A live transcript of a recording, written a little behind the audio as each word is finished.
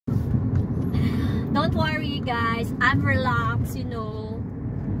don't worry guys, I'm relaxed, you know.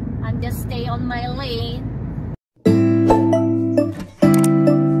 I'm just stay on my lane.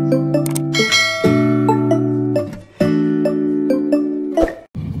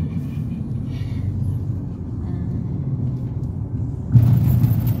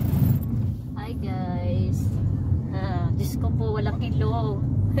 Hi guys. Diyos ko po, walang ilo.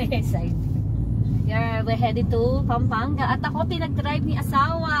 We're headed to Pampanga. At ako pinag-drive ni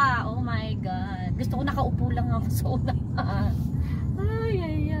asawa. Oh my God. Gusto ko nakaupo lang ako sa unahan. Ay,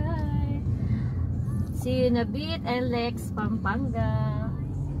 ay, ay. See you in a bit, Alex. Pampanga.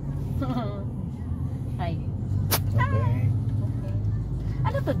 Hi. Okay.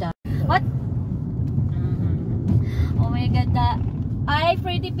 Ano to da? What? Oh my God. Ay,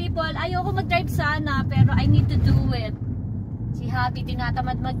 pretty people. Ayoko mag-drive sana, pero I need to do it. Si Happy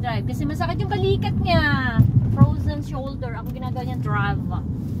tinatamad mag-drive kasi masakit yung balikat niya. Frozen shoulder. Ako ginagawa niyang drive.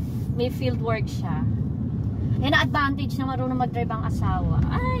 May field work siya. Yan ang advantage na marunong mag-drive ang asawa.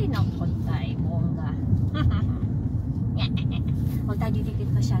 Ay, naku tayo. Bongga. Huwag tayo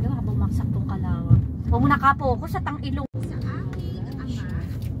didikit masyado. Baka bumaksak tong kalawa. Huwag mo nakapokus sa tang-ilong. Sa aking ama.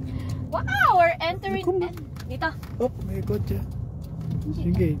 Wow! We're entering. Dito. Oh, may kotse.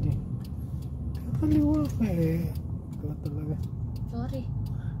 Sige, hindi. Kakaliwa ka eh. Ikaw talaga. Sorry.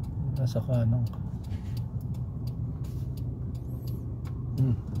 Nasa kanong.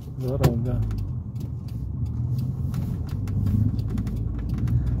 Doroga.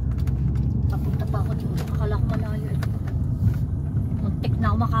 Papunta pa ako dito. Akala ko malayo. Muntik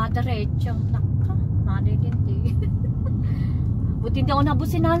na ako makadiretso. Naka, nadidinti. Buti hindi ako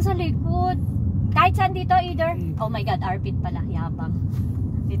nabusinahan sa likod. Kahit saan dito either. Oh my God, arpit pala. Yabang.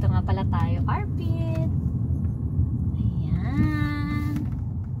 Dito nga pala tayo. Arpit. Ayan.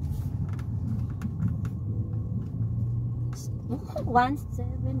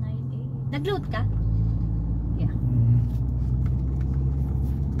 1798. Nag-load ka? Yeah.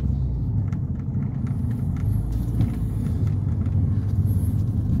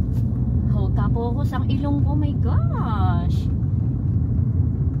 Oh, kapokos ang ilong ko. Oh my gosh.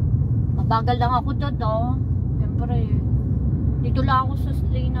 Mabagal lang ako doon. Siyempre, dito lang ako sa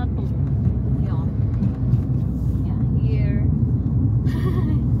lane na to. Yeah. Yeah, here.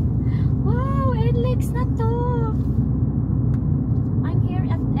 Wow, NLEX na to. I'm here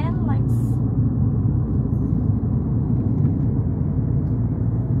at NLEX.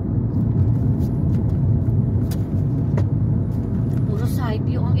 Puro side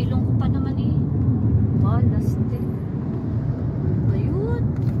view ang ilong ko pa naman eh. Wow, lastik. Ayun.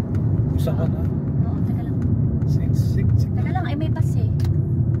 Saan ka na? Oo, taga lang. 6. Taga lang, ay may pas eh.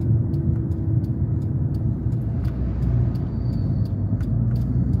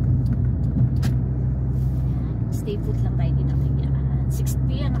 Stay put lang tayo dito.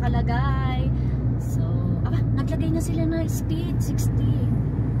 60 ang nakalagay. So, naglagay na sila na speed. 60.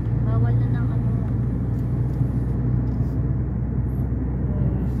 Bawal na ng ano.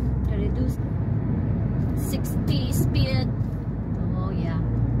 Reduce 60 speed. Oh yeah.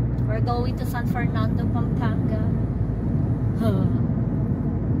 We're going to San Fernando, Pampanga. Yeah.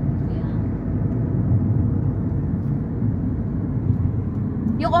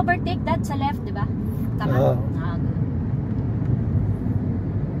 Yung overtake that sa left, di ba? Tama?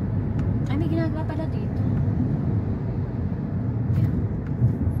 Ay, may ginagawa pala dito. Yeah.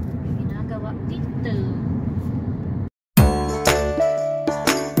 May ginagawa dito.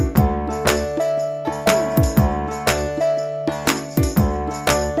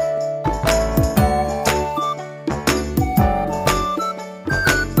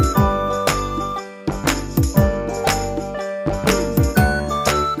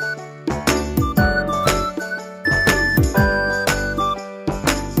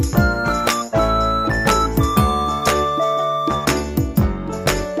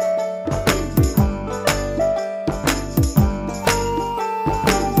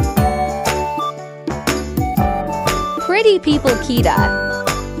 Pretty people kita.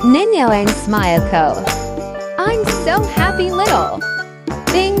 Ninyo and smile ko. I'm so happy little.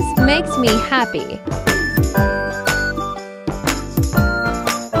 Things makes me happy.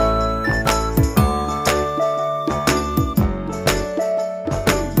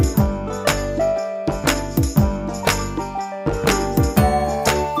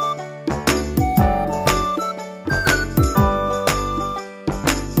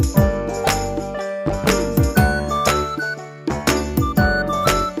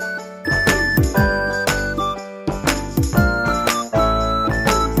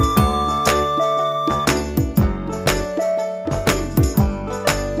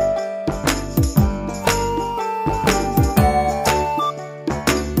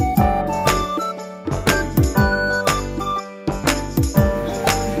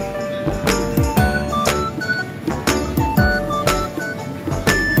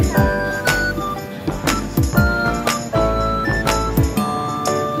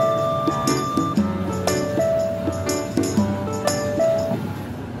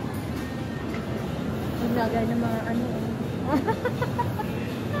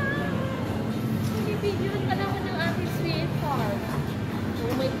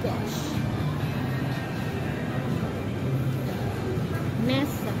 gosh.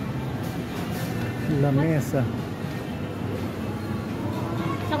 Mesa. La mesa.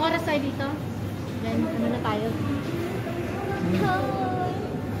 Isang oras tayo dito. Then, ano na tayo? Hi!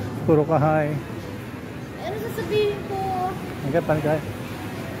 Puro ka hi. Ano sasabihin ko? Nagkapan.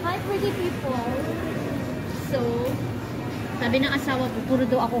 Hi, pretty people. So, sabi ng asawa ko, puro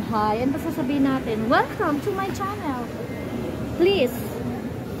daw ako hi. Ano ba sasabihin natin? Welcome to my channel. Please,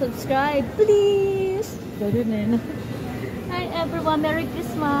 subscribe. Please. Ganun. Hi everyone. Merry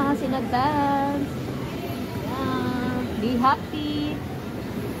Christmas in advance. Yeah. Be happy.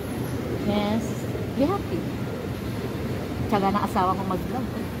 Yes. Be happy. Tsaga na asawa ko mag-vlog.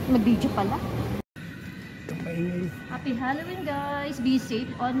 Mag-video pala. Happy Halloween guys. Be safe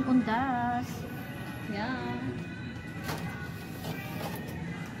on Undas. Yeah.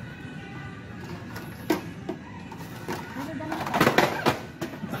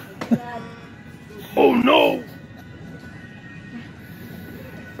 Oh no!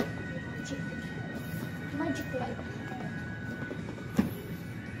 Magic light.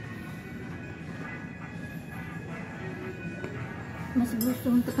 Mas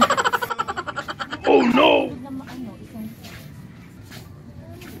gusto mo ito. Oh no!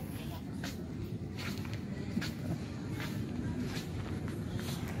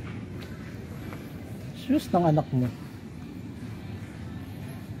 Shoes ng anak mo.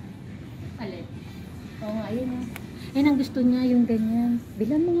 Alin? Oo nga, ayun nga. Yan ang gusto niya, yung ganyan.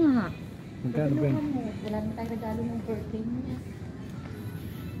 Bilan mo nga. Magkano ba yun? Wala na tayo regalo ng birthday niya.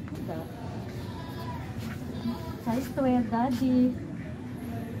 Size 12, daddy.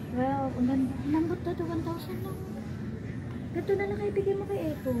 Well, lambot na to, 1,000 lang. Ganito na lang ibigay mo kay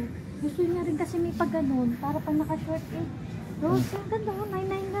Eto. Gusto niya rin kasi may pag ganun, para pang naka-short eh. Rose, ang ganda ko,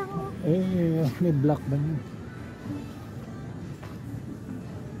 99 lang oh. Eh, may black ba yun?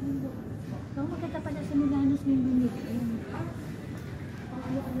 Maganda pala sa Milanos may lumit.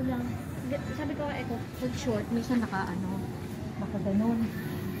 Ano lang. Sabi ko, Eto, pag short, minsan naka ganun.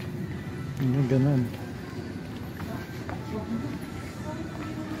 Ganun.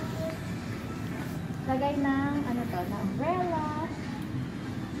 Lagay ng, na umbrella.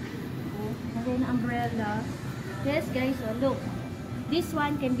 Lagay ng umbrella. Yes guys, oh, look. This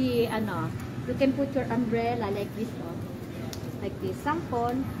one can be, you can put your umbrella like this, oh. Like this,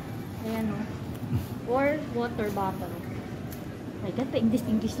 sampon. Ayan, oh. Or water bottle. My God,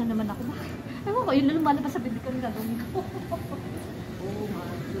 pa-English na naman ako. Ewan ko, yun lang lumalabas sa bibig ko ng gagawin ko. Oh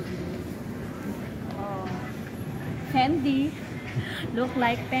my goodness. Oh. Fendi. Look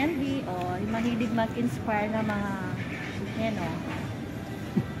like Fendi. Oh, mahilig mag-inspire na mga,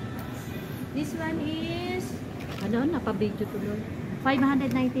 This one is, napabidyo tuloy.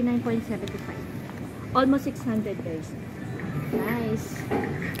 599.75. Almost 600 guys. Nice.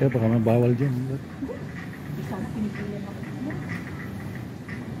 Kaya baka mabawal dyan. Hindi sana pinipilan ako.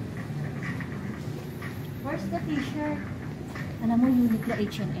 Where's the t-shirt? Alam mo, Uniqlo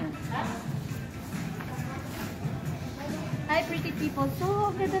H&M. Hi, pretty people.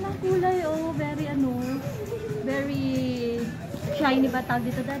 So, ganda ng kulay. Oh, very, very shiny ba tawag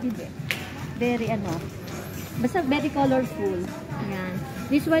dito, daddy? Very, basta very colorful. Ayan.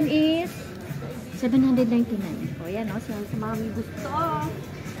 This one is 799. O, yan, so, sa mga may gusto.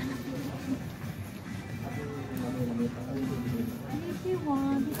 If you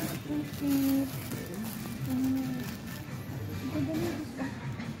want, this is pretty.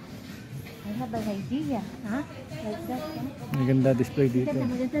 I have an idea, huh? Like that, huh? Maganda display dito.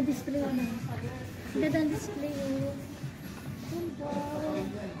 Maganda display, Maganda display, Ganda.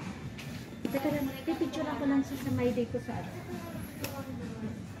 Teka lang, pipicture ako lang sa my day ko sa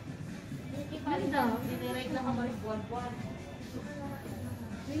Ganda.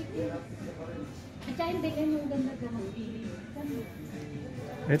 At saka hindi yung ganda.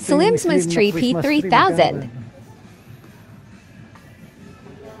 Slim's Tree P3000.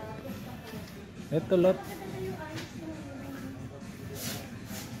 Ito lot.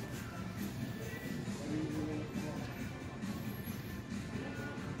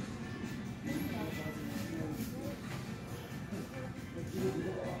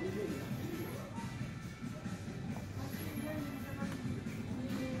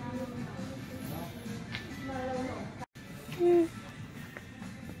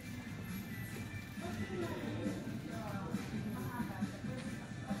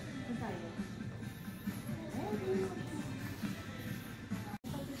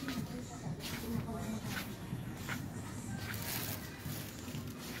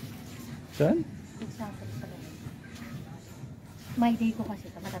 Saan? My day ko kasi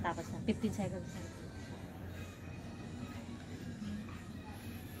ito, matatapos na. 15 seconds na.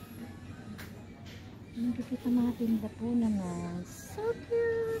 Nakikita mga tinda po naman. So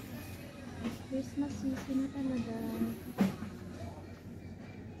cute! Christmas season na talaga.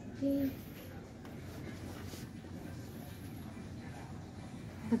 Okay.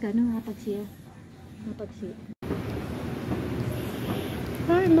 Pagkano nga siya? Napag siya.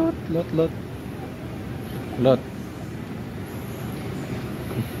 Hi, Lot.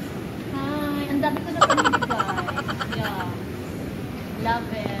 Hi! Ang dami ko na pamili guys. Yeah.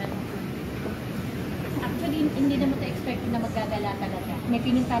 Love it. Actually, hindi naman ito expect na maggagala talaga. May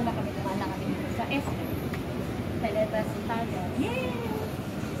pinintala kami, kumala kami dito sa SM. Telabastagan. Yay!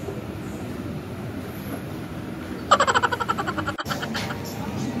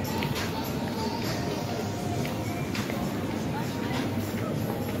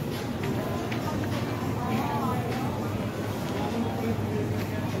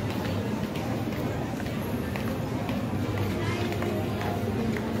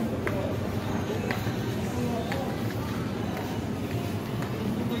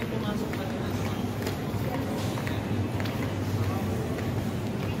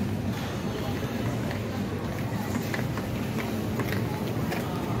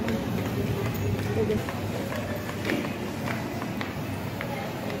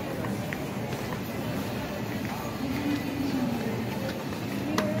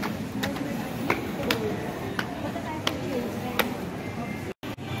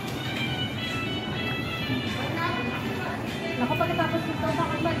 Ako pagkatapos ito,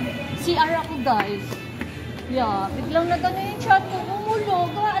 CR ako guys. Yeah, biglang na gano'n yung chat ko, umulog.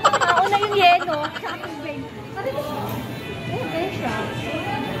 Alam na, una yung yelo. Tsaka yung brain. Sabi ko, okay siya.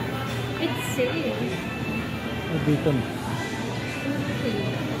 It's safe. Dito na. Okay.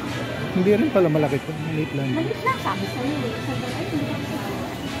 Hindi rin pala malaki ito. Maliit lang. Maliit lang, sabi sa'yo. Sabi, ay,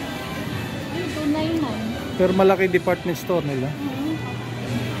 299. Pero malaki department store nila.